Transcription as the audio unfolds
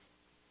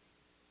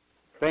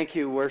Thank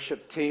you,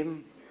 worship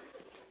team.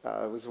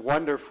 It was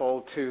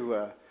wonderful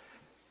to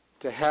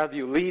have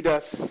you lead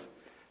us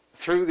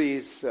through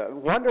these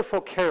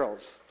wonderful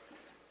carols.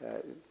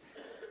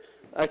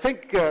 I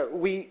think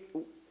we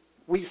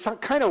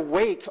kind of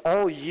wait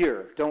all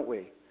year, don't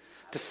we,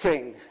 to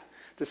sing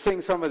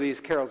some of these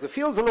carols. It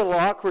feels a little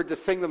awkward to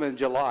sing them in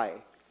July,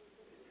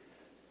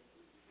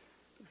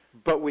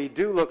 but we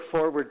do look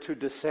forward to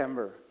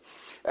December.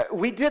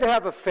 We did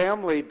have a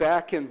family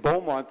back in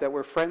Beaumont that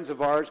were friends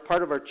of ours,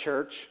 part of our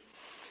church,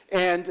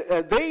 and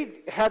they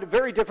had a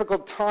very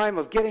difficult time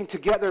of getting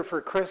together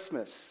for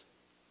Christmas.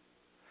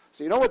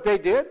 So you know what they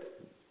did?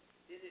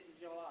 Did it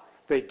in July.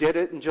 They did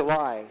it in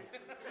July.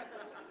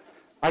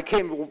 I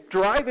came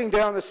driving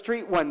down the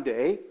street one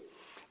day,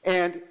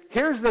 and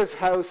here's this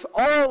house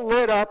all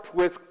lit up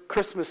with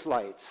Christmas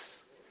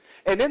lights.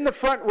 And in the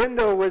front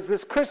window was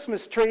this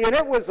Christmas tree, and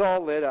it was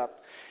all lit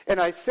up. And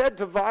I said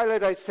to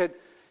Violet, I said,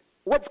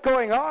 "What's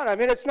going on? I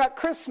mean, it's not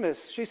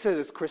Christmas." She says,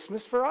 "It's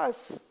Christmas for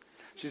us."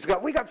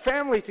 We got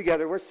family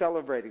together, we're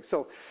celebrating.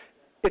 So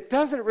it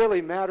doesn't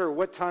really matter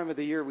what time of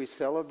the year we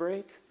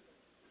celebrate.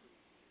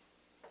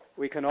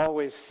 We can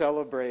always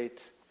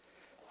celebrate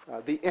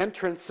the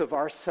entrance of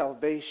our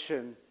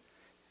salvation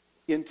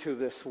into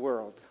this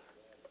world.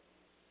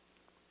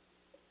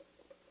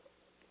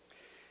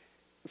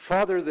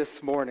 Father,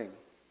 this morning,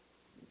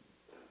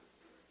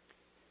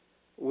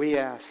 we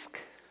ask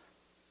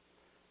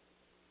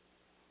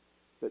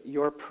that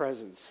your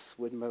presence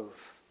would move,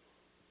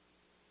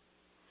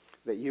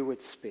 that you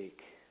would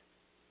speak,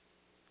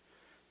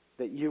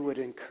 that you would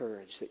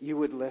encourage, that you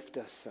would lift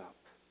us up,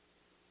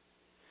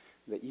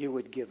 that you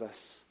would give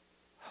us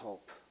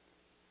hope.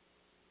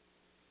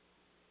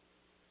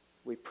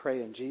 We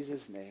pray in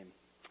Jesus' name.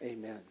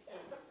 Amen.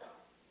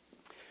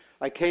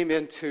 I came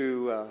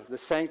into the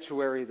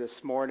sanctuary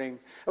this morning.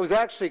 It was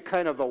actually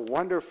kind of a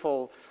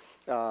wonderful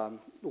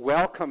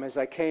welcome as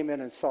I came in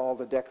and saw all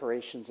the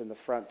decorations in the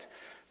front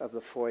of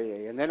the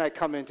foyer. And then I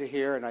come into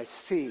here and I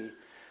see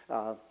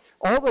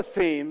all the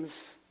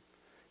themes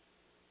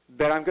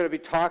that I'm going to be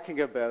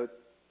talking about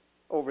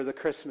over the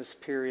Christmas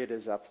period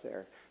is up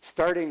there,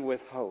 starting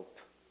with hope.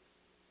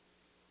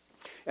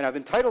 And I've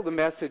entitled the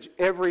message,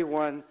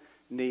 "Everyone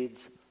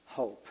Needs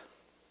Hope."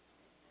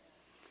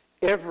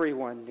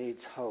 Everyone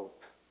needs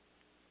hope.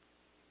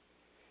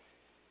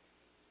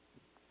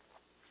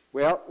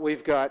 Well,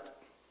 we've got,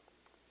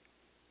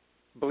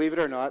 believe it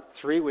or not,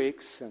 3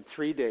 weeks and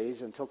 3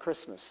 days until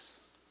Christmas.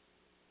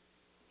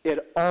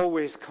 It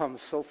always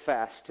comes so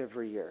fast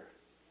every year.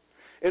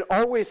 It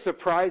always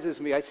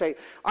surprises me. I say,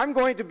 I'm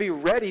going to be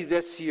ready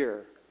this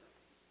year.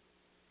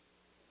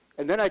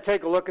 And then I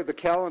take a look at the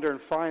calendar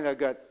and find I've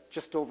got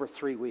just over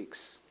 3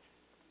 weeks.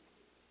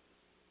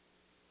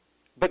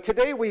 But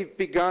today we've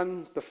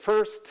begun the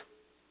first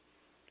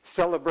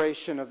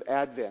celebration of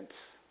Advent.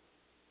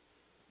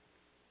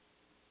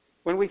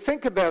 When we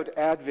think about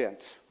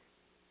Advent,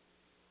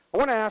 I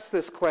want to ask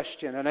this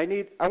question, and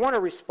I want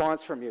a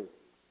response from you.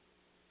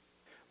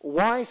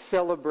 Why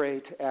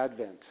celebrate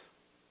Advent?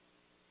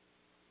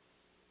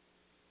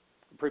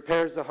 It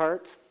prepares the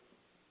heart.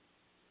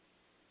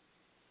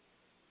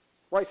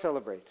 Why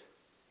celebrate?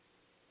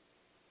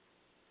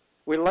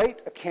 We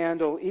light a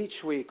candle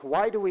each week.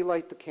 Why do we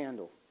light the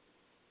candle?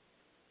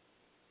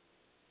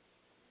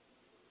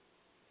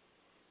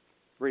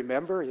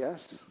 Remember,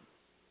 yes?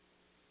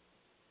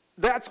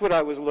 That's what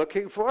I was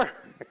looking for.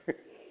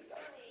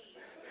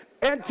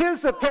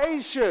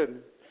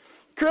 Anticipation.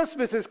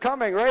 Christmas is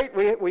coming, right?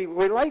 We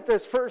light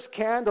this first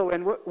candle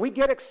and we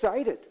get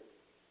excited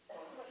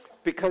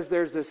because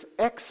there's this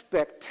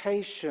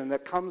expectation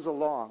that comes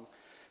along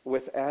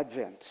with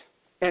Advent.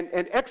 And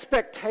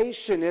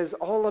expectation is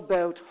all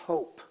about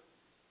hope.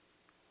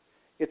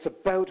 It's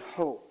about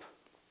hope.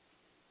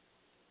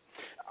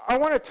 I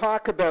want to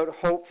talk about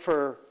hope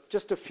for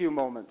just a few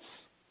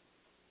moments.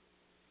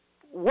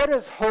 What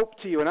is hope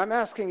to you? And I'm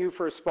asking you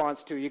for a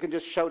response to. You can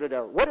just shout it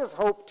out. What is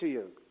hope to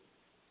you?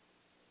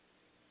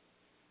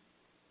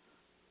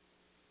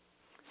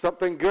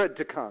 Something good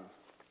to come.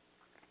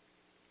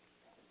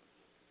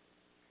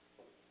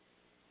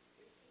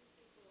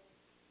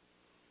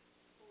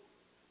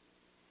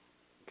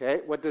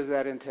 Okay, what does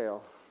that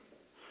entail?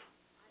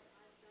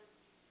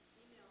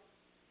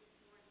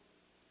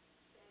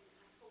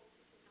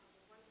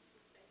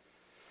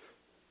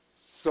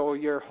 So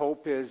your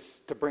hope is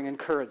to bring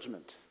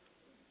encouragement.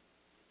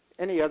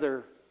 Any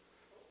other?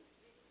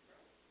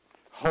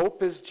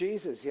 Hope is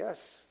Jesus,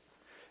 yes.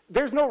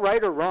 There's no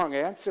right or wrong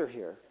answer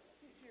here.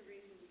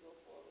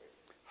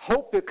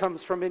 Hope, it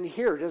comes from in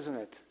here, doesn't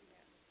it?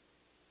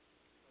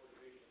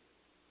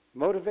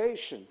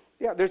 Motivation.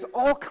 Yeah, there's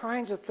all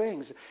kinds of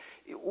things.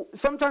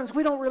 Sometimes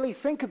we don't really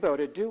think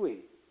about it, do we?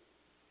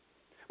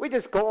 We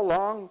just go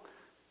along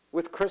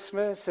with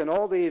Christmas and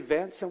all the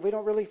events, and we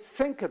don't really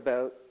think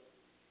about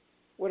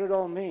what it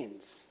all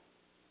means,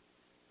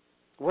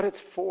 what it's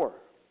for.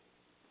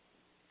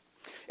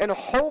 And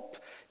hope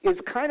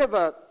is kind of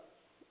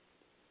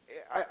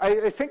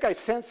I think I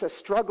sense a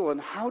struggle in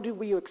how do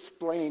we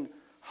explain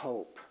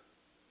hope?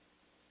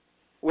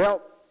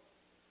 Well,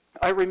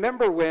 I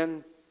remember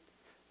when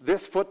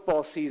this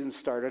football season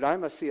started.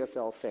 I'm a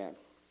CFL fan.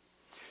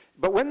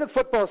 But when the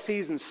football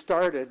season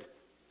started,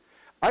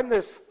 I'm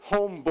this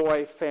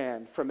homeboy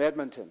fan from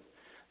Edmonton,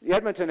 the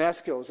Edmonton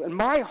Eskimos. And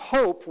my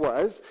hope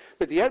was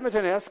that the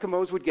Edmonton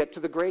Eskimos would get to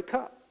the Grey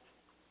Cup.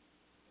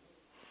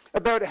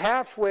 About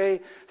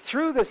halfway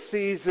through the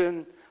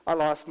season, I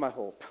lost my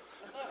hope.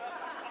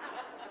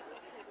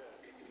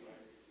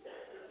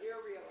 You're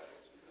a realist.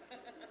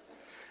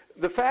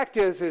 The fact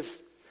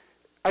is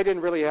I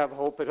didn't really have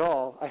hope at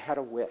all. I had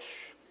a wish.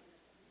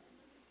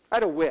 I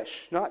had a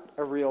wish, not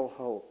a real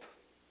hope.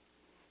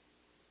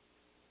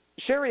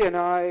 Sherry and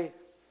I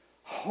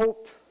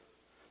hope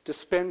to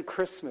spend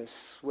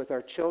Christmas with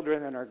our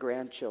children and our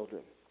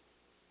grandchildren.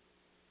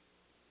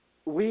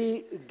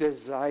 We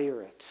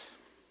desire it.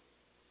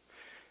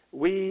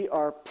 We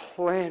are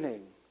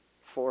planning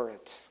for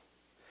it.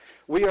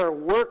 We are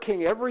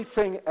working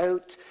everything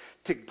out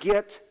to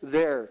get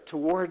there,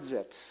 towards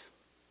it.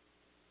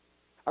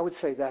 I would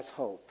say that's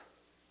hope.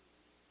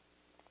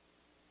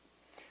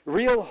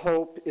 Real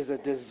hope is a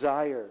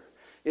desire.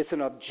 It's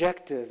an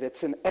objective.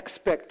 It's an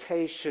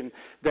expectation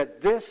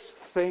that this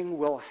thing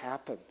will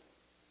happen.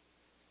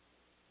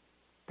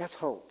 That's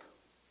hope.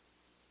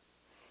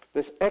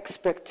 This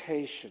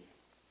expectation.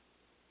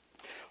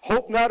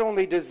 Hope not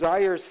only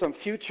desires some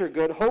future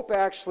good, hope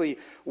actually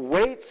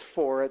waits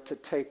for it to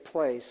take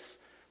place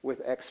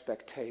with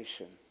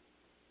expectation.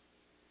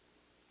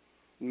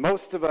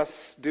 Most of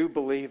us do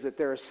believe that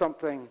there is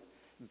something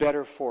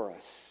better for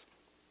us.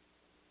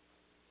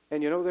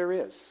 And you know there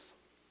is.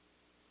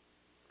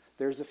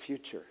 There's a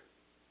future.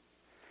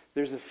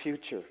 There's a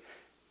future.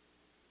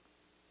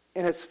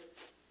 And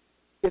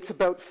it's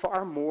about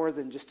far more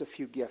than just a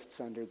few gifts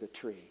under the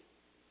tree.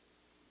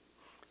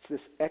 It's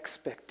this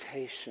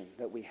expectation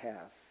that we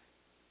have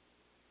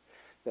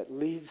that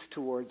leads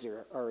towards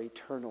our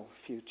eternal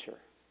future.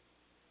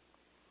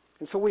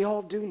 And so we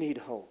all do need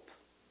hope.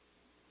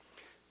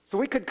 So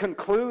we could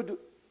conclude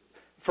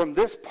from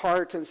this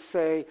part and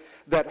say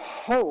that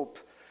hope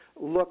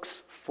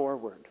looks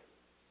forward.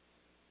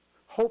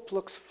 Hope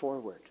looks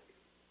forward.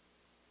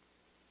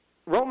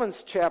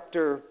 Romans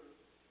chapter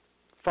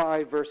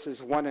 5,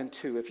 verses 1 and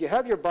 2. If you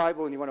have your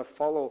Bible and you want to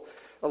follow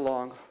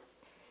along,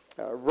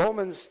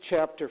 Romans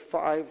chapter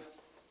 5,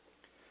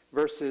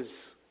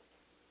 verses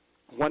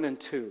 1 and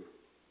 2.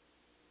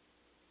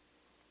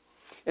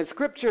 And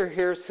Scripture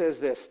here says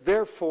this,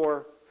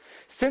 "Therefore,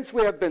 since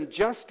we have been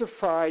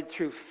justified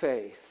through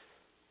faith,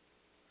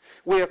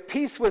 we have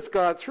peace with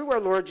God through our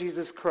Lord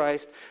Jesus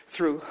Christ,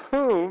 through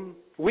whom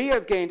we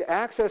have gained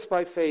access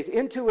by faith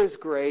into his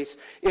grace,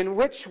 in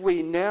which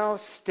we now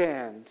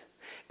stand,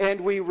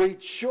 and we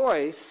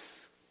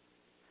rejoice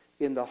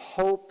in the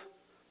hope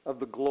of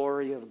the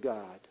glory of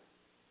God."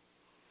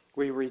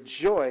 We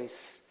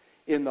rejoice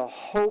in the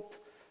hope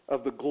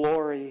of the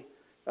glory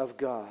of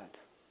God.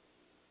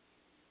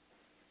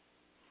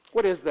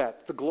 What is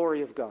that? The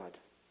glory of God.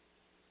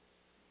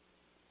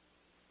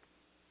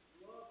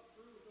 Love,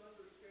 truth,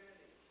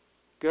 understanding.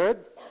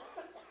 Good?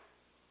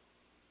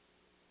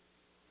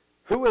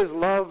 Who is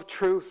love,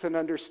 truth, and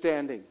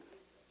understanding?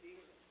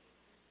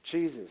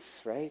 Jesus,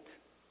 right?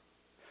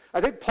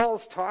 I think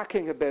Paul's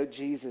talking about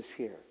Jesus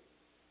here.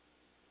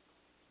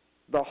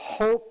 The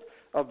hope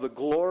of the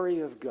glory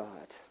of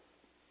God.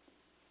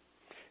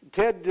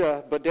 Ted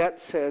Baudet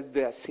said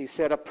this. He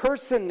said, "A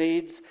person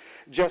needs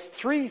just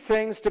three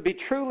things to be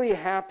truly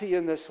happy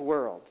in this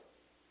world.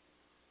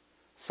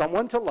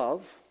 Someone to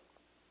love,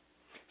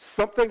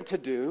 something to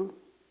do,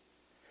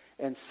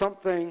 and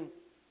something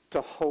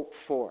to hope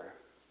for."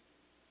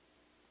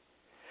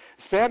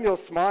 Samuel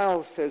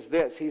Smiles says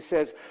this. He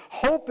says,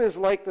 "Hope is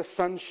like the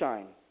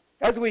sunshine.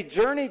 As we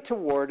journey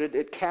toward it,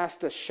 it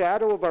casts a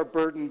shadow of our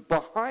burden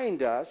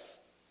behind us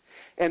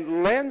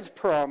and lends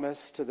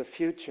promise to the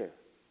future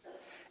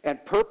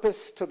and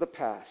purpose to the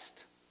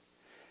past.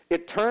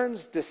 It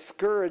turns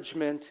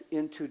discouragement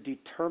into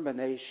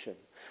determination."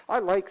 I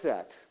like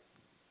that.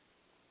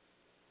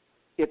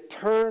 It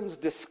turns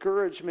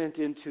discouragement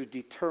into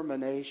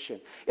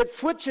determination. It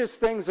switches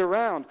things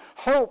around.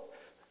 Hope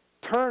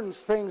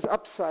turns things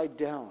upside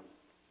down,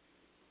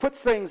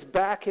 puts things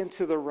back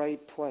into the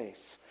right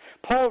place.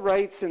 Paul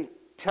writes in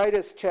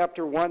Titus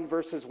chapter 1,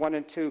 verses 1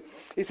 and 2,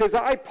 he says,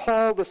 "I,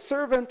 Paul, the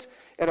servant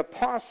and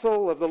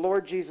apostle of the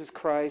Lord Jesus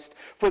Christ,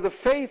 for the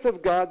faith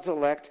of God's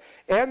elect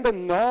and the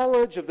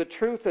knowledge of the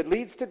truth that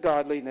leads to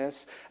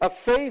godliness, a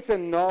faith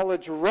and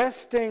knowledge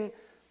resting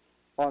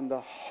on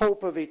the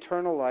hope of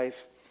eternal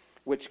life,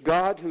 which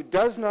God, who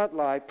does not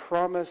lie,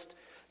 promised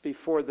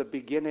before the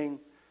beginning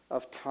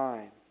of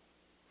time."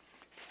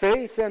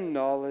 Faith and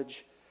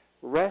knowledge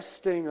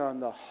resting on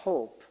the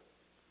hope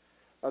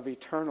of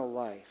eternal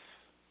life.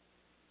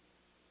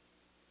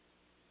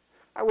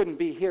 I wouldn't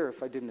be here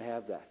if I didn't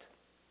have that.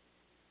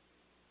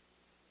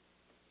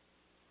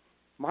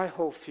 My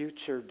whole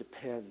future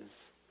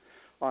depends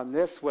on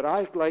this, what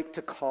I like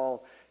to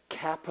call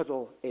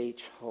capital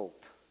H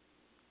hope.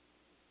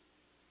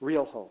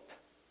 Real hope.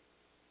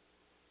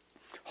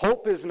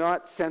 Hope is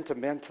not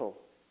sentimental.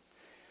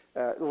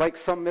 like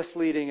some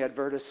misleading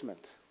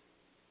advertisement.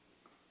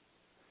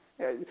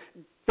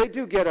 They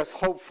do get us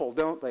hopeful,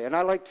 don't they? And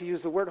I like to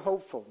use the word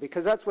hopeful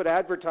because that's what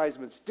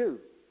advertisements do.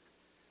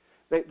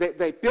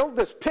 They build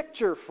this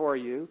picture for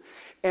you,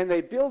 and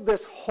they build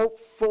this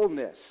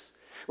hopefulness.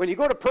 When you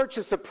go to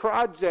purchase a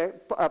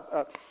project,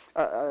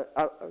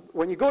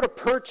 when you go to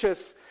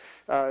purchase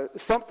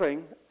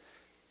something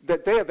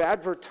that they have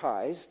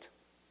advertised,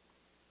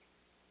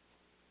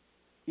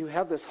 you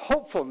have this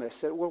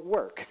hopefulness that it will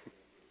work.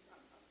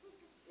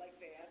 Like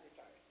they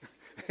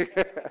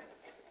advertise.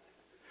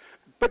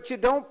 But you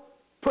don't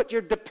put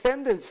your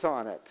dependence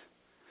on it.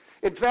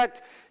 In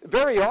fact,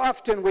 very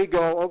often we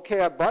go, okay,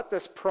 I bought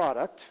this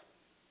product.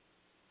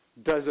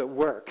 Does it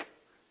work?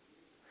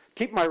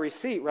 Keep my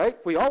receipt, right?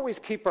 We always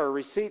keep our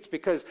receipts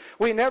because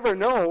we never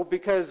know,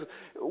 because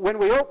when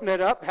we open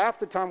it up, half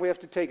the time we have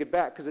to take it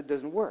back because it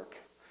doesn't work,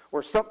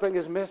 or something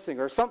is missing,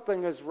 or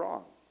something is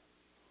wrong.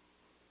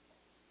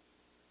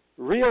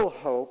 Real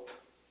hope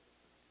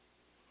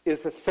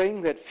is the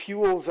thing that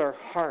fuels our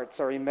hearts,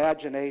 our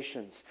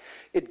imaginations.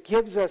 It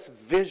gives us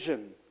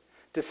vision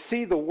to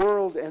see the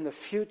world and the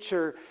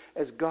future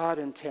as God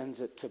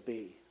intends it to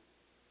be.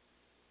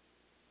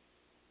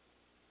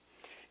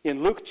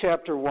 In Luke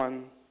chapter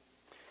 1,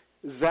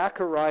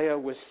 Zechariah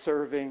was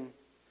serving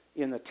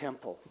in the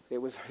temple. It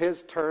was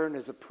his turn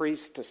as a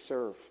priest to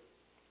serve.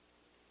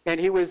 And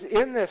he was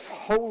in this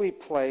holy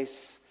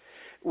place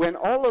when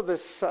all of a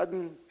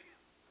sudden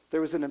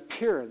there was an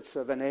appearance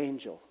of an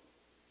angel.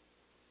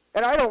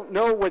 And I don't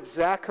know what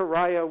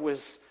Zechariah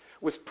was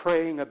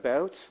praying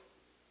about,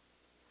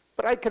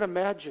 but I can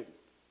imagine.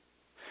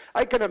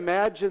 I can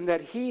imagine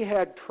that he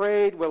had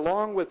prayed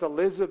along with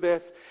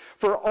Elizabeth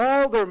for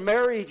all their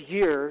married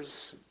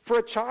years for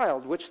a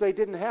child, which they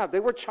didn't have. They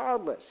were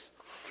childless.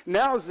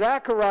 Now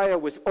Zechariah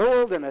was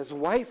old and his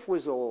wife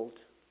was old.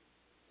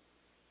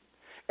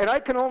 And I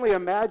can only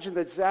imagine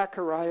that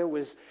Zechariah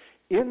was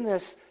in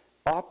this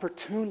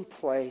opportune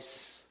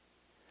place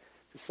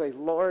to say,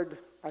 Lord,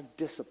 I'm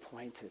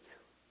disappointed.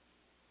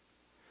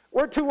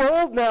 We're too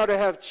old now to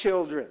have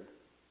children.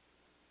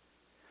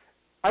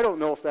 I don't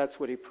know if that's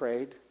what he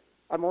prayed.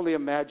 I'm only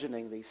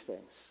imagining these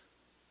things.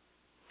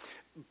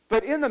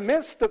 But in the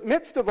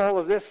midst of all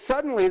of this,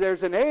 suddenly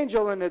there's an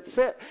angel, and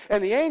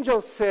the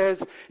angel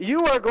says,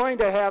 you are going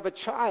to have a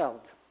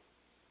child.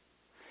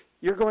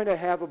 You're going to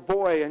have a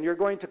boy, and you're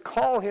going to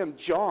call him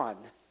John.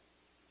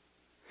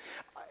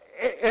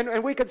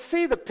 And we could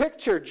see the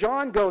picture.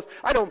 John goes,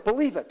 I don't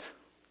believe it.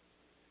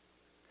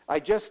 I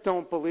just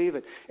don't believe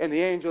it. And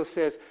the angel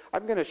says,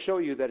 I'm going to show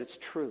you that it's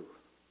true.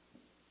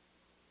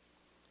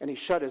 And he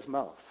shut his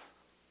mouth.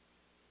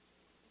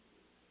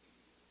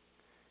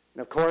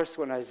 And of course,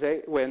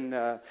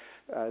 when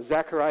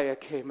Zechariah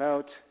came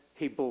out,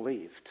 he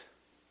believed.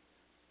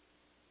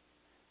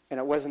 And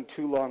it wasn't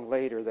too long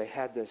later, they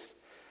had this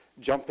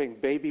jumping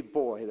baby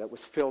boy that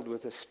was filled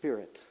with the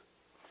Spirit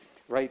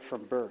right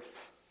from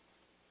birth.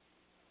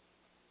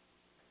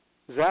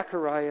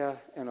 Zechariah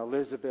and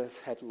Elizabeth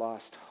had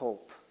lost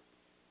hope.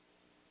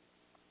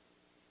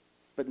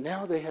 But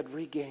now they had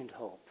regained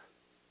hope.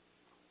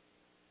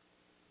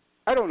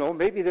 I don't know,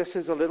 maybe this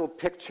is a little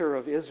picture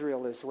of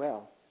Israel as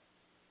well.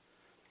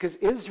 Because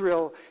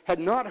Israel had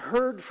not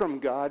heard from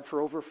God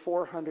for over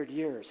 400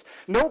 years.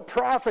 No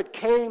prophet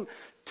came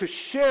to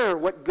share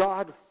what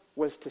God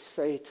was to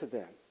say to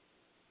them.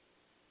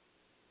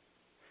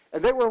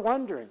 And they were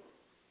wondering,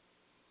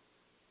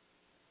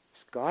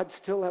 is God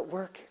still at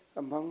work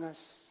among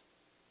us?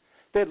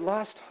 They had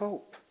lost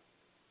hope.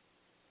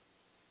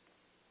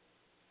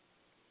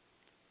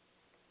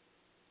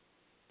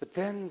 But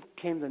then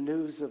came the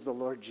news of the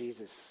Lord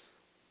Jesus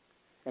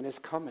and his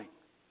coming.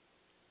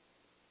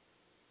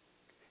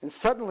 And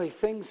suddenly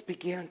things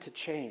began to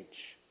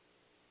change.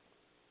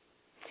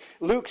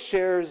 Luke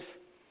shares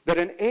that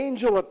an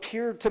angel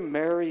appeared to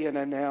Mary and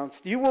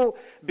announced, you will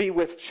be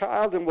with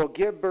child and will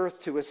give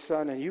birth to a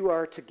son, and you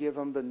are to give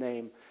him the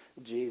name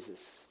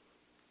Jesus.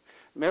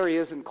 Mary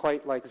isn't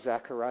quite like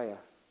Zechariah.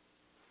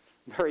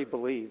 Mary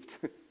believed.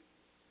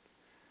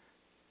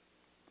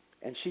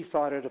 And she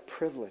thought it a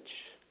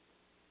privilege.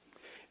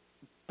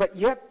 But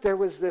yet there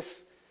was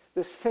this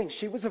thing.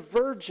 She was a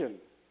virgin.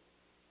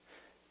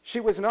 She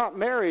was not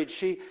married.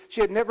 She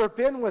had never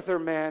been with her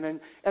man.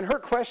 And her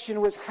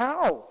question was,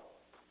 how?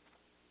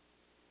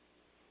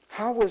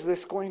 How was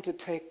this going to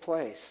take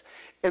place?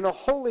 And the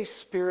Holy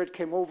Spirit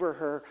came over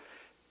her,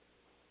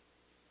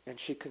 and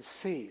she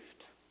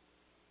conceived.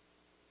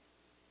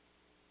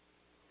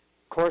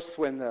 Of course,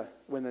 when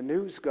the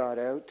news got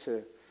out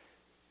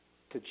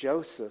to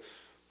Joseph,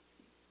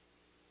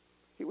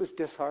 he was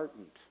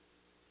disheartened.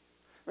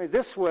 I mean,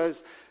 this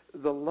was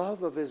the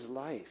love of his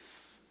life.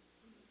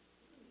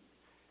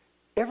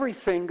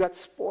 Everything got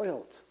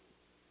spoiled.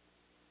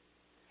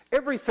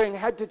 Everything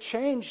had to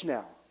change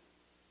now.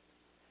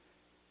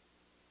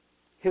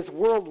 His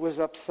world was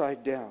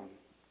upside down.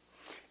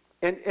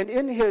 And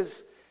in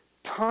his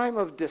time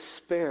of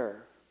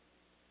despair,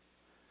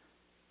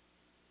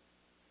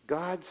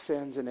 God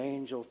sends an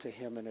angel to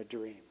him in a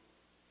dream.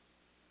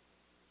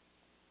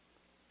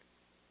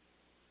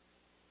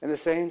 And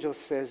this angel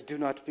says, do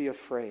not be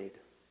afraid.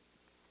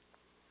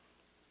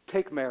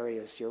 Take Mary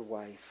as your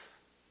wife,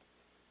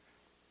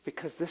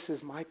 because this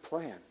is my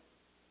plan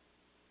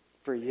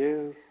for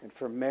you and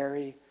for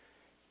Mary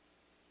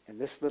and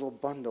this little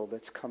bundle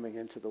that's coming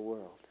into the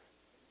world.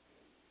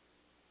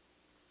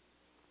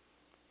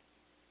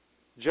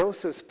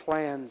 Joseph's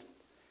plans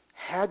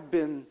had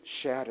been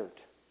shattered.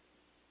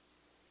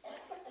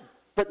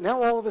 But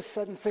now all of a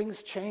sudden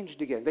things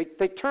changed again.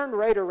 They turned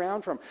right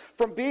around from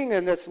being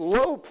in this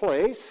low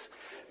place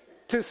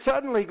to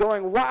suddenly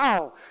going,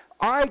 wow,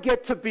 I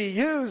get to be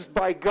used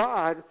by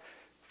God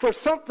for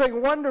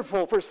something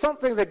wonderful, for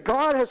something that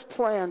God has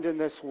planned in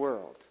this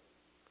world.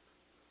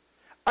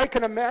 I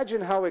can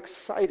imagine how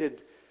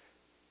excited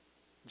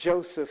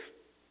Joseph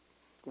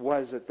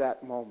was at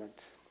that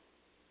moment.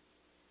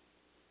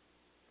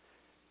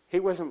 He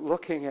wasn't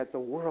looking at the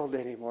world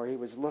anymore. He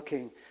was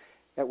looking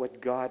at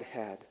what God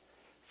had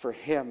for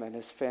him and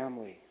his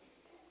family.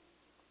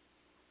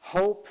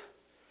 Hope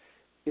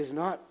is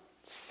not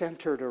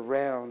centered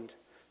around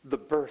the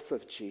birth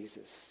of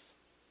Jesus.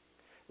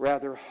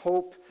 Rather,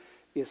 hope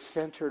is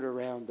centered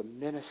around the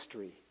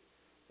ministry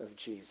of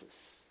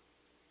Jesus.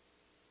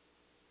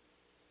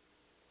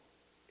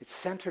 It's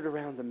centered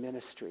around the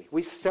ministry.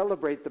 We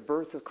celebrate the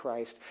birth of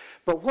Christ,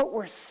 but what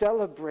we're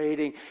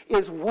celebrating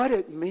is what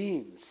it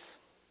means.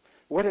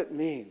 What it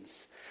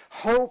means.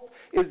 Hope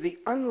is the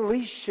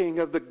unleashing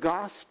of the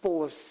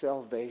gospel of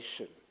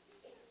salvation.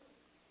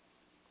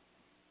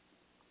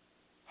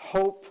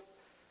 Hope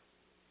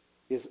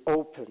is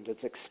opened,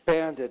 it's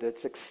expanded,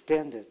 it's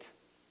extended.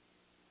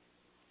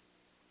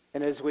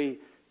 And as we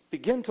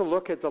begin to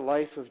look at the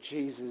life of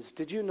Jesus,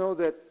 did you know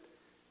that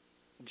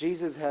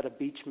Jesus had a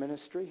beach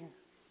ministry?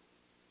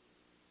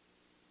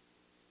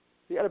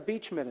 He had a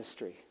beach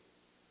ministry.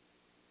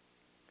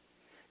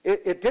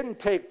 It didn't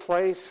take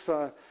place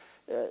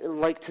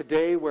like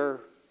today where,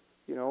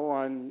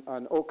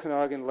 on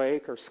Okanagan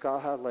Lake or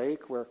Skaha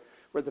Lake where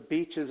the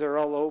beaches are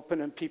all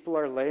open and people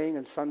are laying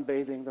and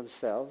sunbathing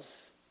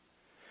themselves.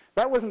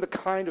 That wasn't the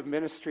kind of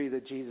ministry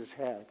that Jesus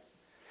had.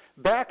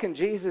 Back in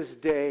Jesus'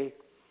 day,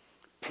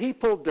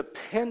 people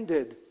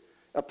depended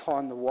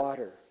upon the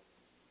water.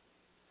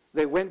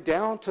 They went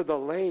down to the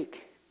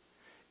lake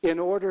in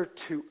order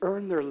to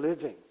earn their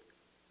living,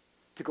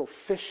 to go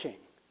fishing.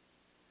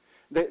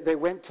 They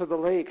went to the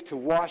lake to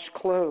wash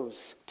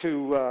clothes,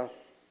 to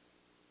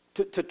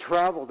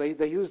travel.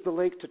 They used the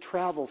lake to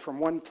travel from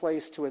one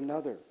place to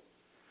another,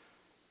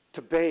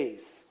 to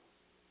bathe.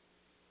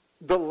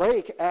 The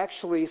lake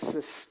actually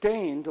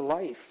sustained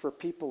life for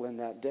people in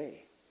that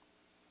day.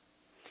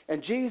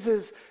 And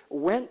Jesus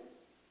went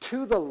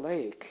to the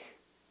lake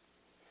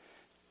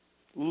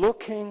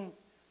looking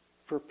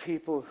for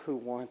people who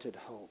wanted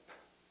hope.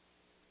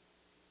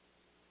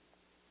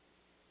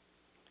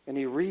 And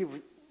he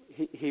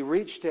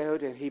reached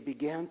out and he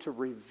began to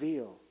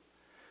reveal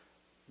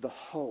the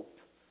hope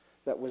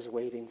that was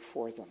waiting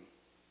for them.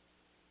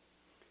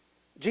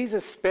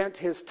 Jesus spent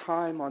his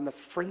time on the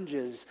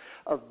fringes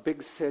of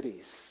big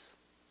cities.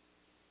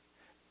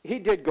 He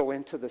did go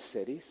into the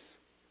cities.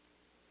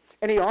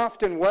 And he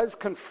often was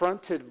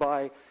confronted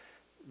by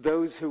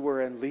those who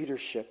were in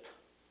leadership.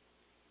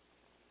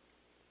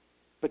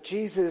 But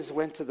Jesus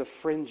went to the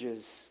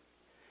fringes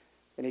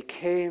and he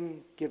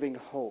came giving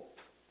hope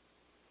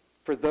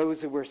for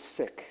those who were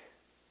sick.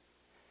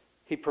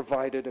 He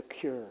provided a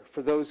cure.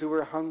 For those who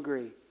were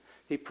hungry,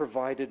 he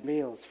provided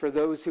meals. For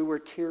those who were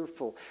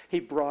tearful, he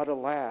brought a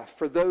laugh.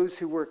 For those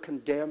who were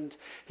condemned,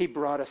 he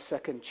brought a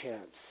second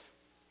chance.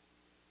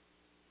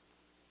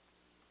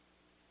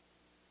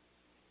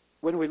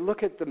 When we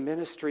look at the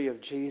ministry of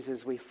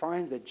Jesus, we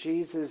find that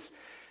Jesus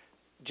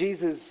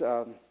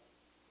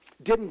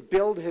didn't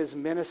build his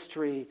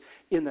ministry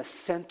in the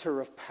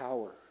center of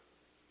power.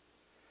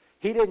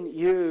 He didn't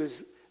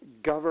use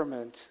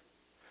government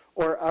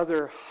or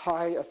other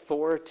high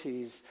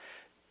authorities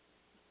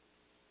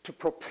to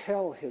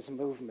propel his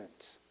movement.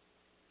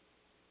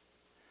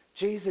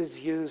 Jesus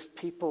used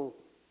people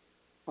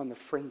on the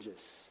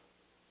fringes.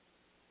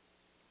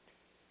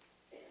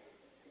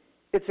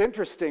 It's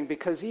interesting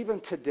because even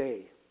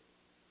today,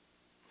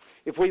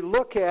 if we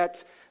look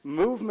at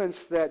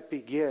movements that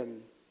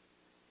begin,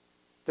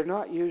 they're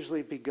not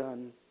usually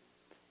begun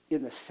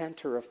in the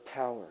center of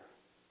power.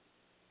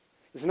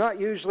 It's not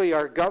usually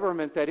our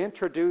government that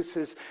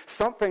introduces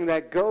something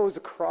that goes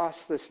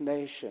across this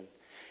nation.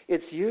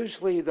 It's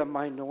usually the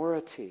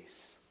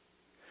minorities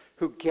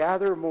who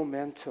gather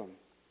momentum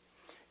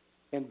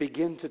and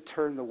begin to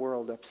turn the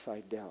world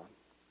upside down.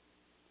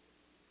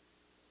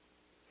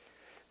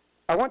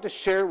 I want to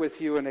share with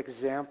you an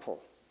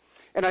example.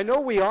 And I know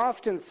we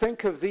often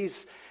think of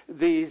these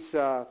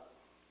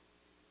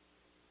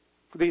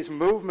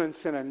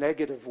movements in a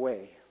negative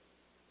way.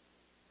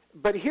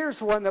 But here's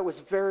one that was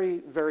very,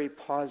 very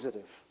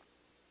positive.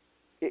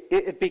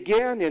 It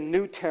began in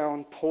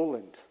Newtown,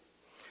 Poland,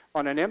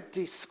 on an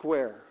empty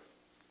square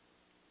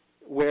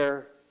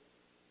where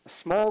a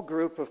small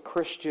group of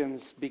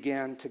Christians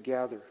began to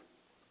gather.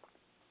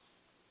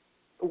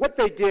 What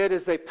they did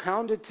is they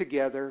pounded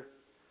together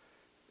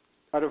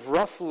out of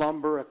rough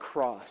lumber, a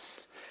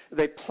cross.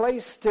 They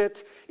placed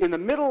it in the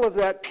middle of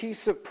that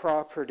piece of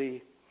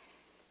property,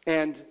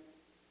 and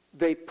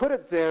they put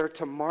it there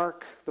to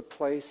mark the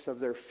place of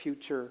their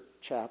future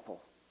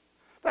chapel.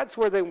 That's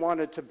where they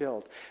wanted to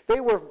build. They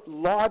were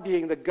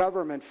lobbying the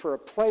government for a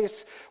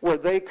place where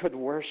they could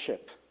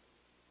worship.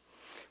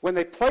 When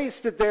they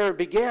placed it there and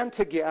began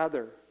to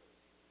gather,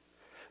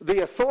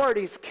 the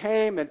authorities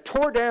came and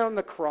tore down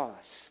the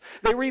cross.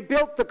 They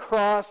rebuilt the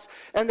cross,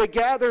 and they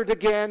gathered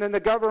again, and the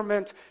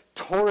government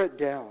tore it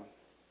down.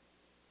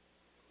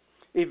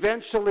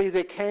 Eventually,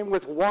 they came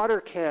with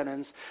water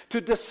cannons to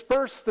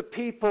disperse the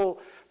people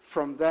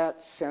from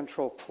that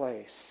central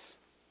place.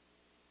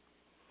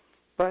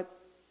 But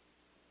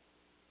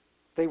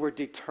they were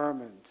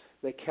determined.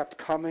 They kept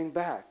coming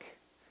back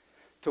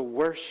to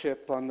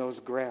worship on those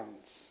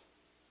grounds.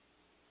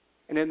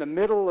 And in the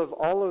middle of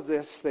all of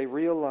this, they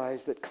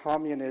realized that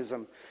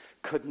communism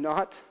could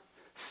not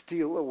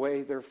steal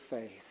away their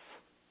faith.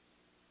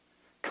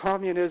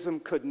 Communism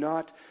could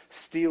not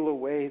steal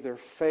away their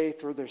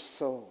faith or their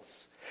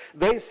souls.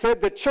 They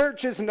said the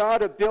church is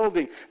not a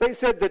building. They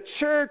said the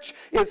church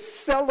is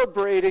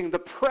celebrating the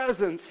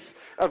presence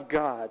of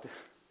God.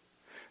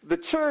 The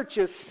church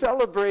is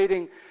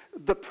celebrating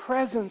the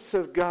presence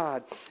of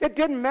God. It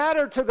didn't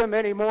matter to them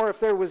anymore if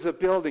there was a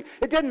building.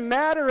 It didn't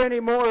matter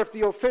anymore if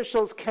the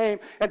officials came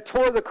and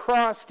tore the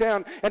cross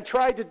down and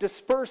tried to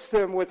disperse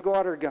them with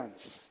water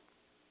guns.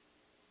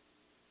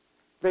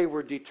 They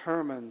were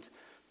determined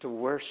to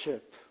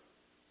worship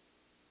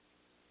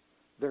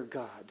their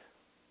God.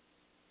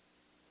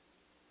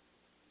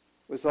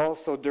 It was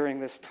also during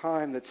this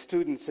time that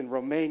students in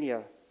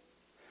Romania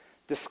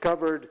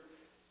discovered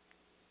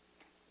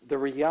the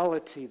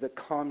reality that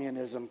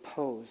communism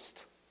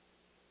posed.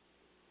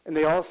 And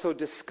they also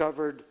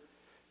discovered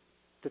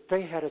that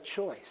they had a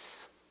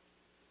choice.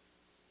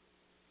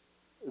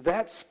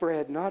 That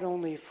spread not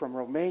only from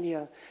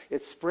Romania,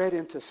 it spread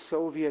into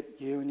Soviet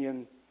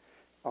Union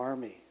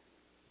army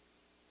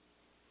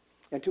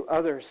and to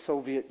other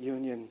Soviet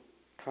Union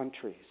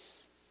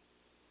countries.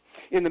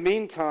 In the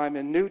meantime,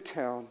 in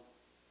Newtown,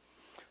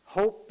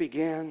 hope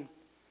began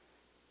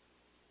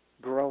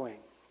growing,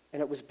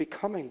 and it was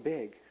becoming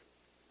big.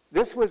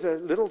 This was a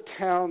little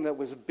town that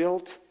was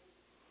built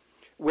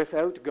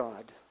without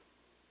God.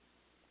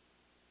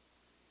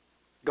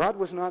 God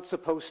was not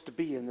supposed to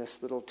be in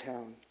this little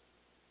town.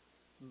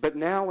 But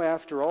now,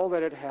 after all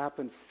that had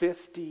happened,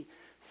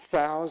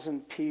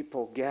 50,000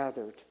 people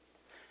gathered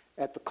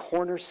at the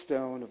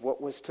cornerstone of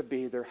what was to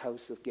be their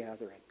house of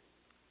gathering.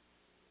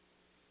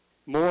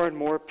 More and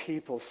more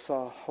people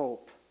saw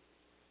hope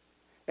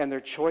and their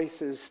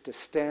choices to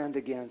stand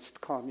against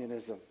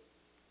communism.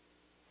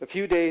 A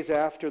few days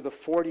after the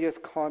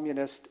 40th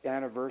communist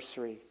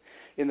anniversary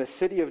in the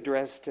city of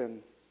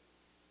Dresden,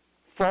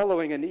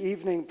 following an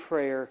evening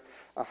prayer,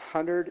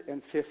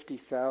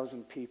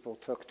 150,000 people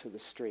took to the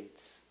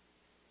streets.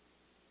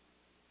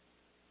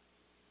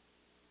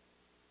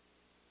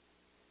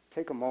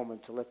 Take a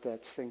moment to let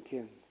that sink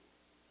in.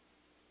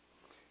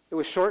 It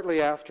was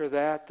shortly after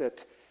that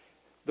that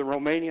the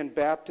Romanian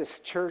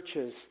Baptist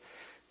churches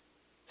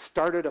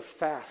started a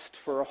fast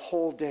for a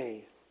whole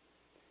day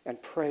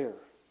and prayer.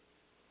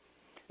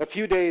 A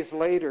few days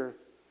later,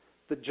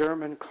 the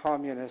German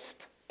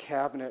Communist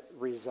cabinet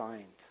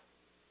resigned.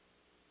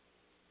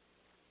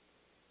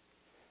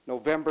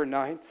 November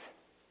 9th,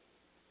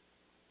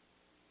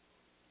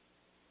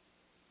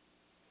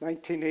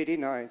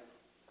 1989,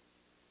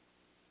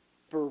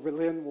 the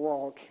Berlin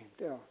Wall came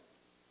down.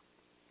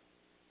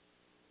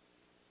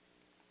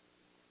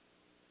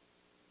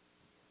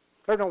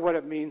 I don't know what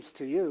it means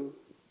to you,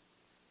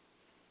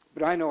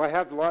 but I know I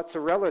have lots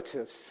of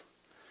relatives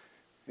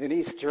in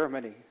East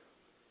Germany.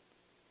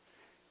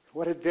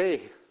 What a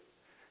day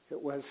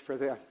it was for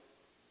them.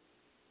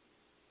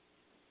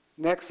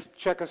 Next,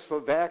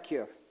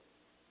 Czechoslovakia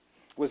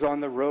was on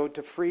the road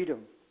to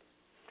freedom.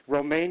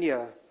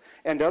 Romania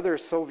and other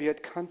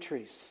Soviet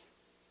countries.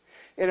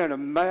 And in a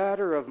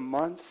matter of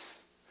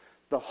months,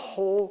 the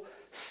whole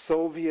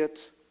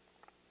Soviet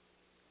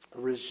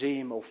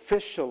regime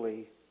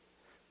officially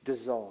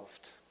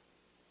dissolved.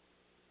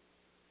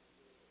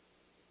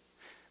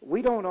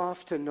 We don't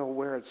often know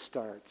where it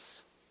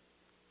starts.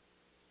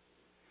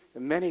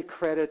 And many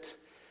credit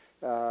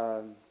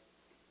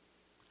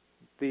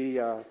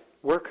the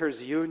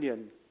workers'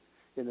 union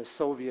in the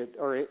Soviet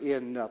or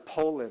in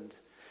Poland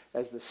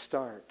as the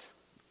start.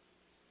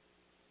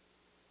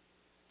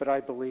 But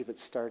I believe it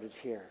started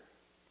here.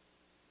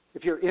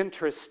 If you're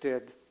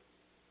interested,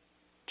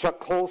 Chuck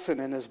Colson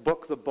in his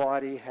book The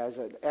Body has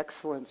an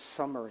excellent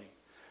summary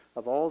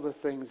of all the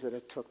things that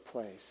had took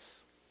place.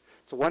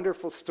 It's a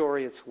wonderful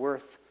story. It's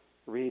worth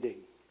reading.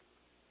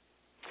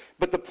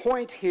 But the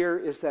point here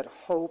is that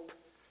hope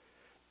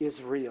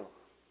is real.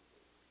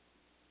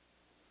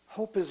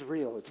 Hope is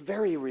real. It's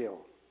very real.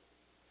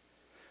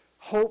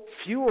 Hope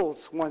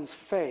fuels one's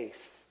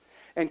faith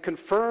and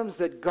confirms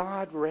that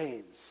God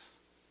reigns.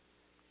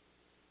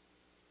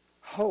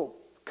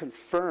 Hope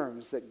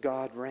confirms that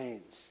God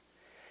reigns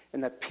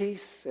and that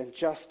peace and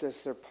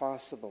justice are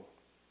possible.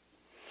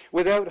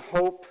 Without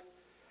hope,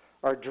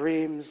 our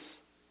dreams,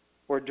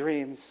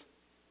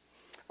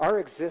 our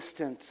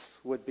existence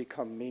would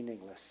become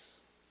meaningless.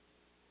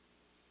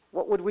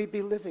 What would we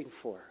be living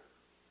for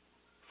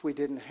if we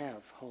didn't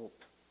have hope?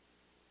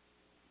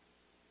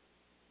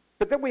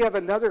 But then we have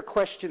another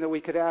question that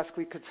we could ask.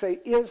 We could say,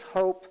 is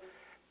hope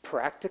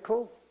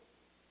practical?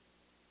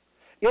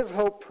 Is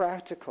hope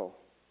practical?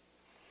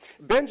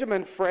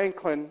 Benjamin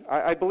Franklin,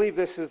 I believe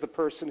this is the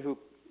person who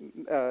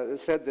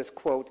said this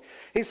quote.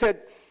 He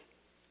said,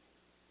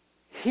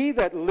 "He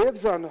that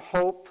lives on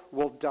hope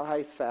will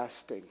die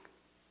fasting."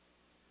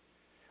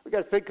 We've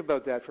got to think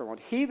about that for a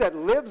moment. He that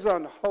lives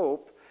on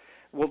hope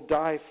will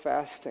die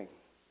fasting.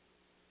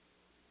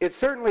 It's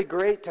certainly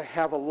great to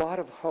have a lot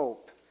of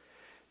hope.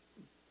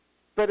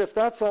 But if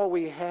that's all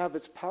we have,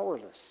 it's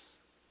powerless.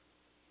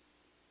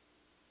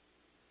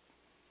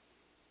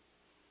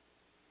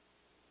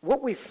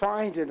 What we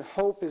find in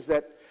hope is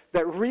that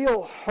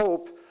real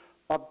hope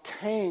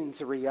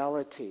obtains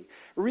reality.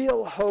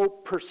 Real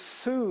hope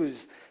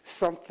pursues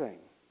something,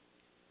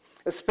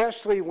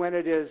 especially when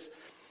it is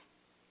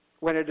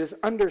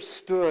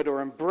understood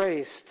or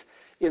embraced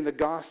in the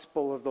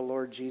gospel of the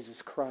Lord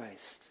Jesus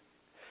Christ.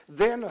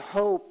 Then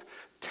hope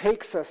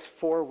takes us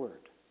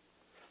forward.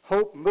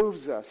 Hope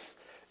moves us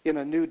in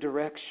a new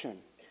direction.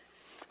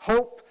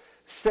 Hope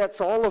sets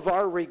all of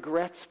our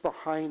regrets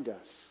behind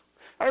us.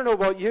 I don't know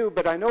about you,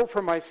 but I know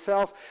for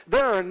myself,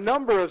 there are a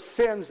number of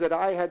sins that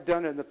I had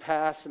done in the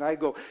past, and I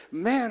go,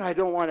 man, I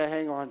don't want to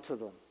hang on to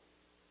them.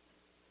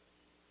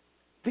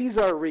 These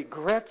are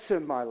regrets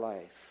in my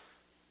life.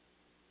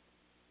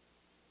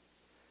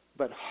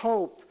 But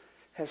hope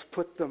has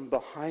put them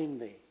behind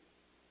me.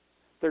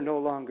 They're no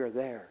longer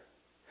there.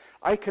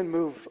 I can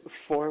move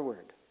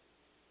forward.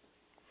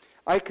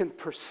 I can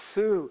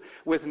pursue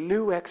with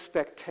new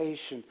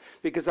expectation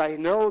because I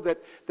know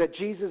that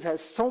Jesus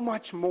has so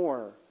much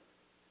more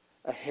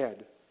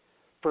ahead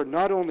for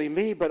not only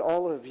me but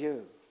all of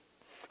you.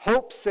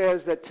 Hope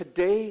says that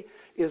today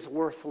is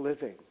worth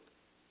living.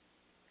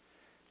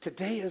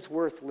 Today is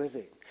worth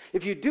living.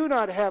 If you do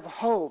not have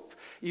hope,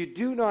 you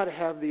do not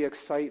have the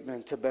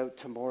excitement about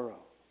tomorrow.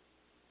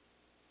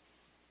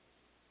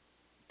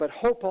 But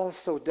hope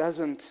also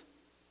doesn't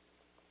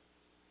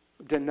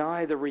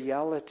deny the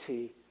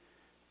reality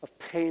of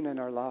pain in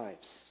our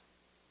lives.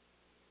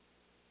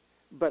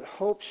 But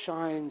hope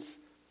shines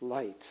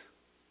light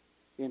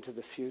into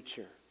the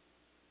future.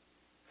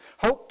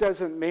 Hope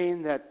doesn't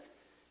mean that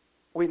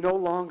we no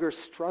longer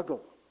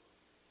struggle.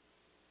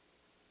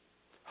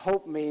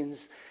 Hope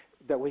means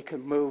that we can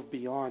move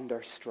beyond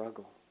our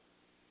struggle.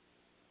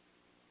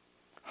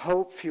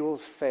 Hope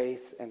fuels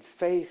faith, and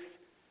faith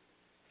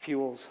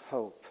fuels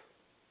hope.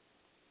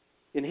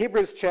 In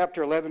Hebrews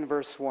chapter 11,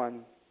 verse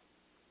 1,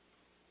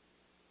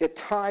 it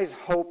ties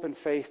hope and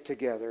faith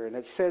together, and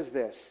it says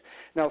this: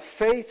 "Now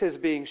faith is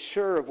being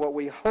sure of what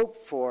we hope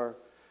for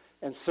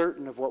and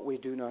certain of what we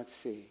do not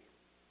see."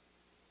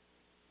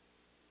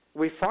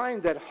 We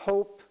find that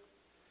hope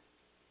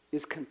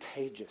is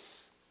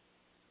contagious.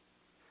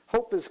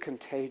 Hope is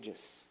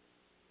contagious.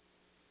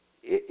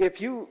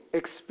 If you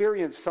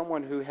experience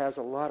someone who has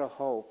a lot of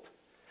hope,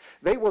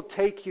 they will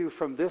take you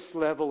from this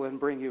level and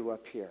bring you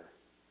up here.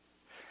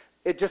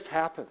 It just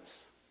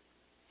happens.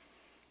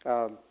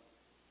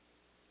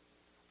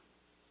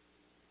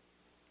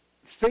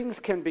 Things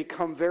can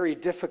become very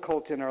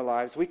difficult in our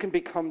lives. We can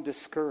become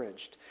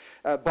discouraged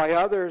by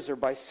others or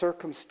by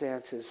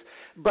circumstances.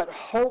 But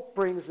hope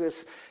brings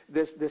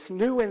this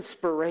new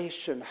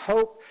inspiration.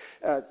 Hope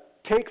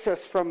takes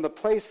us from the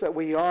place that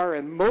we are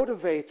and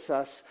motivates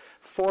us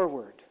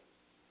forward.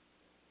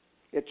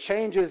 It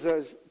changes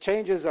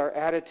our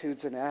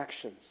attitudes and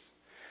actions.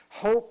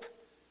 Hope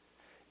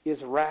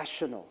is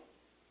rational.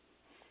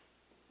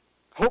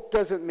 Hope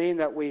doesn't mean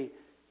that we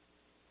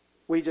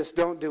just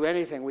don't do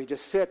anything. We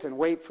just sit and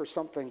wait for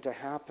something to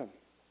happen.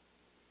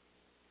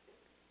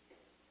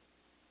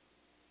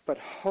 But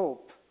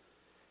hope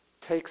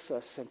takes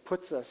us and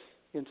puts us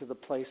into the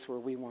place where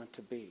we want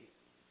to be.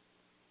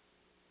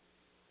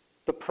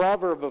 The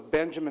proverb of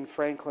Benjamin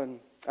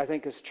Franklin, I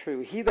think, is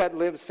true. He that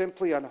lives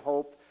simply on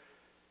hope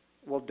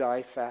will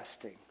die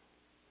fasting.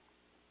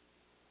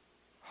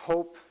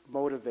 Hope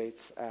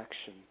motivates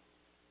action.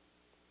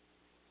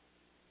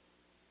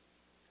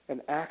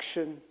 And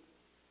action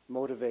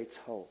motivates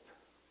hope.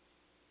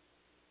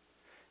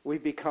 We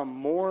become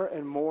more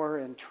and more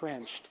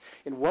entrenched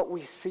in what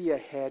we see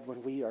ahead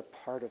when we are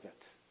part of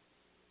it.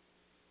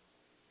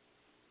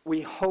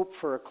 We hope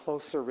for a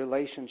closer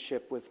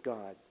relationship with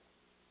God.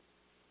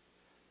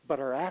 But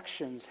our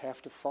actions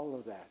have to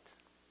follow that.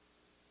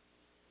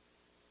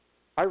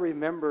 I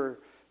remember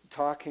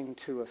talking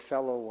to a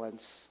fellow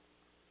once,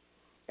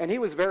 and he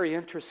was very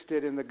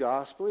interested in the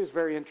gospel. He was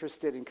very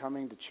interested in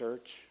coming to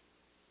church.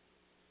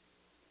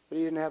 But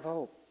he didn't have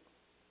hope.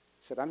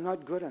 He said, "I'm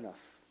not good enough."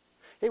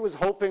 He was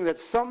hoping that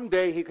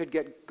someday he could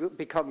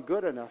become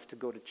good enough to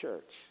go to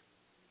church.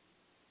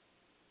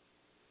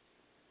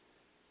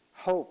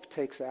 Hope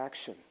takes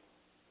action.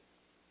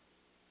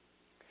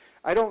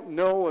 I don't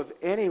know of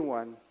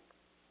anyone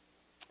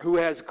who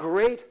has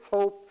great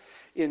hope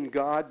in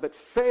God but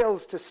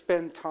fails to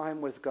spend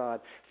time with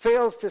God,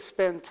 fails to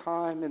spend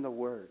time in the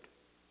Word,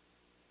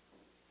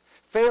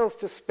 fails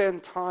to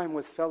spend time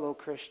with fellow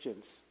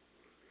Christians.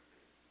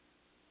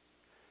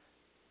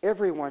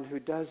 Everyone who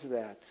does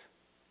that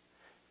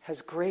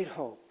has great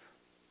hope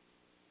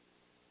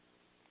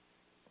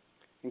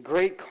and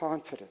great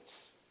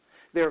confidence.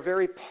 They are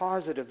very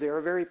positive. They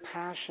are very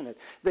passionate.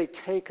 They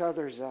take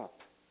others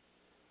up.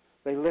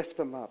 They lift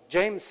them up.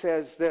 James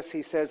says this,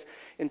 he says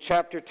in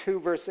chapter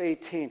 2, verse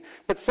 18,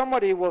 "But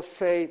somebody will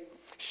say,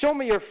 'Show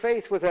me your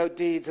faith without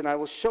deeds, and I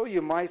will show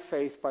you my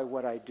faith by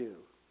what I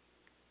do.'"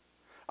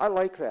 I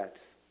like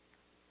that.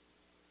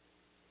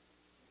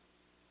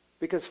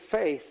 Because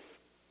faith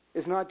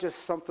is not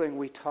just something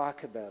we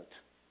talk about.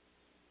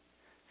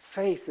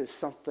 Faith is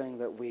something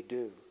that we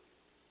do.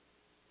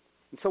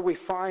 And so we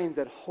find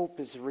that hope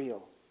is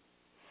real.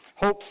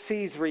 Hope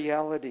sees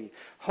reality.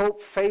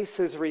 Hope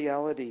faces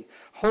reality.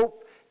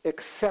 Hope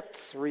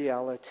accepts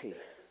reality.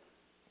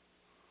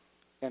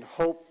 And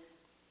hope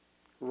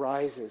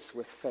rises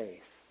with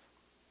faith.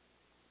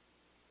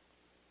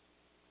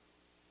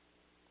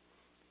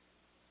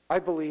 I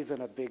believe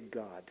in a big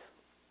God.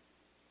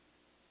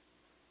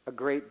 A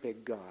great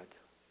big God.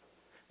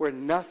 Where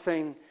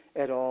nothing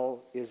at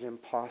all is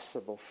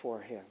impossible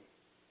for him.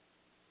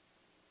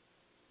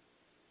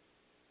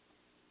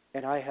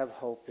 And I have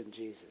hope in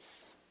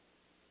Jesus.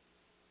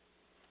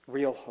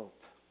 Real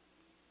hope.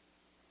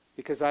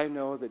 Because I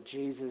know that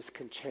Jesus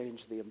can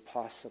change the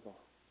impossible.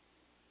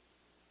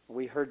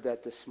 We heard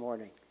that this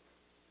morning.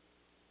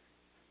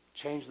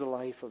 Change the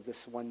life of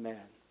this one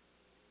man.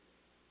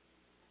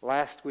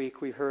 Last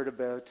week we heard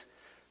about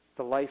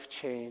the life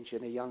change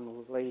in a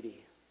young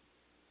lady.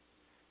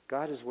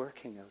 God is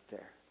working out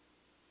there.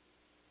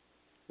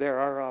 There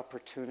are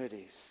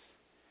opportunities.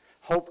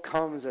 Hope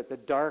comes at the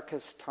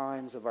darkest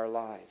times of our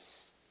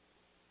lives.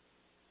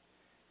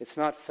 It's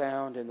not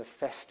found in the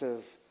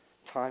festive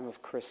time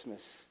of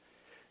Christmas,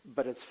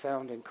 but it's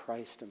found in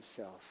Christ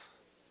himself.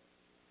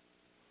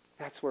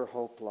 That's where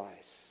hope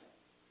lies.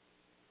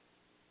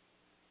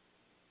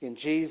 In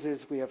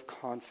Jesus we have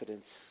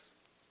confidence.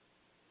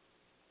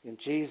 In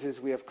Jesus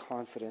we have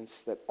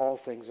confidence that all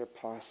things are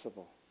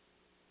possible.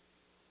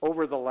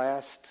 Over the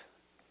last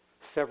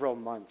several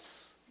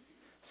months,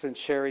 since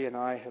Sherry and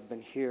I have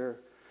been here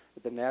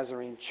at the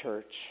Nazarene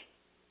Church,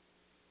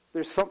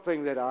 there's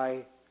something that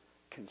I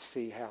can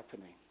see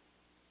happening.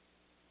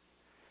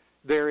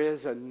 There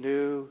is a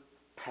new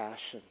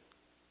passion.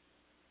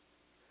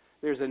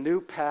 There's a new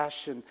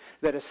passion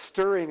that is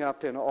stirring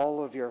up in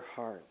all of your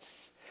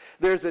hearts.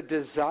 There's a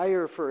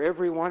desire for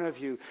every one of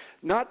you,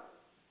 not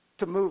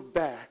to move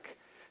back,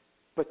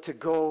 but to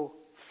go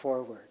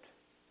forward.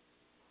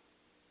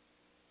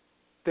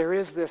 There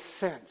is this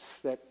sense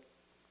that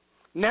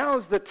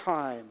now's the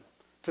time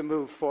to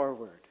move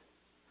forward.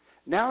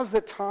 Now's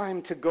the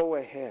time to go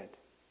ahead.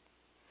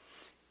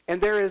 And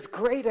there is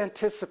great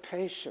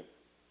anticipation.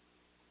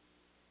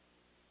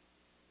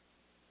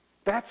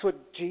 That's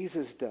what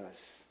Jesus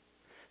does.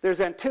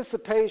 There's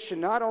anticipation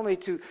not only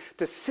to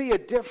see a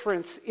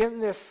difference in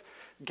this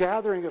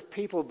gathering of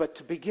people, but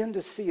to begin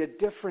to see a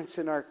difference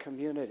in our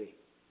community.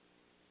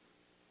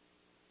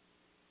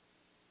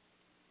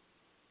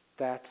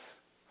 That's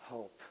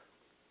hope.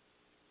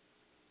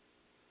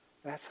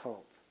 That's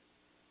hope.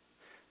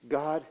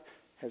 God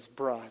has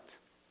brought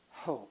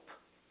hope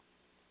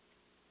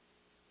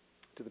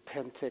to the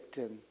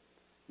Penticton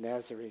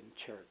Nazarene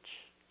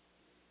Church.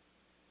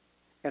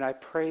 And I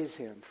praise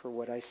him for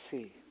what I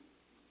see.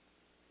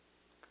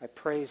 I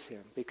praise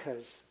him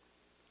because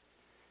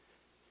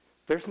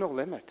there's no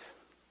limit.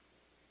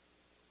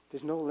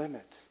 There's no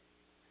limit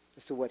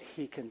as to what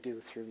he can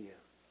do through you.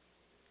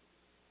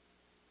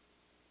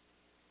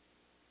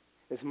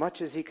 As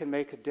much as he can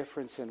make a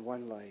difference in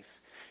one life,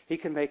 he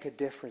can make a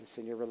difference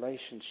in your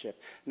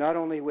relationship, not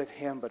only with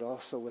him, but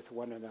also with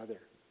one another.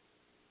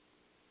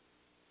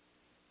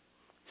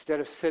 Instead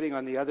of sitting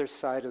on the other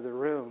side of the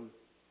room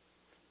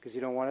because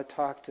you don't want to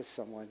talk to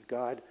someone,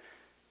 God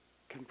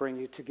can bring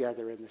you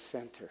together in the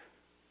center.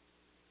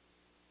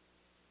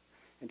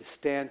 And to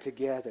stand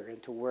together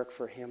and to work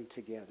for him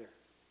together.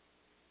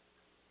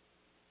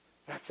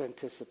 That's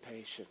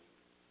anticipation.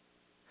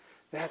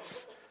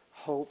 That's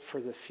hope for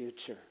the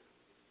future.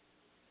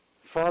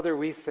 Father,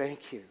 we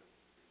thank you.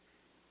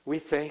 We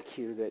thank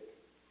you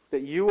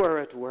that you are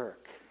at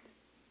work.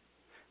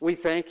 We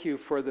thank you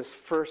for this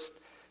first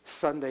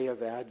Sunday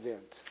of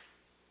Advent.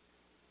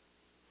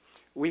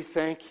 We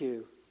thank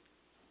you,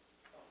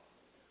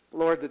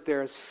 Lord, that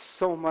there is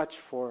so much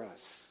for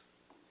us.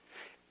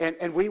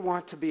 And we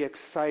want to be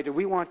excited.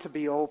 We want to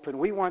be open.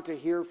 We want to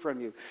hear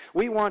from you.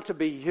 We want to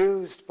be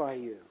used by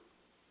you.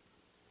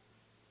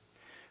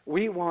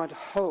 We want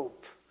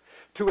hope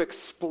to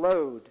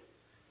explode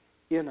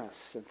in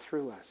us and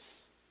through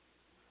us,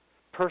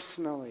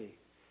 personally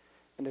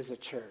and as a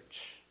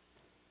church.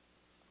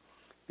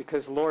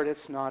 Because, Lord,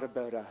 it's not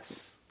about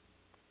us.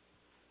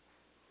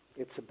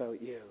 It's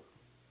about you.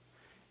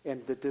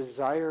 And the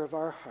desire of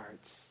our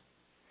hearts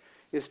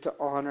is to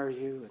honor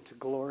you and to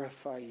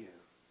glorify you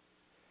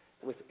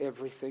with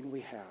everything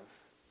we have.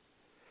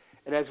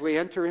 And as we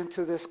enter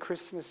into this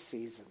Christmas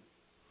season,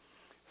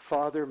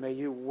 Father, may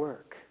you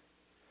work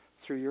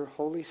through your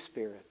Holy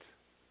Spirit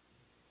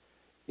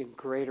in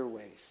greater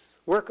ways.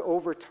 Work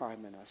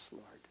overtime in us,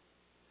 Lord.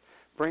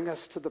 Bring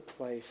us to the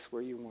place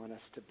where you want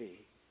us to be.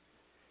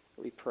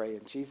 We pray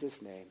in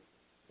Jesus' name.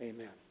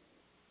 Amen.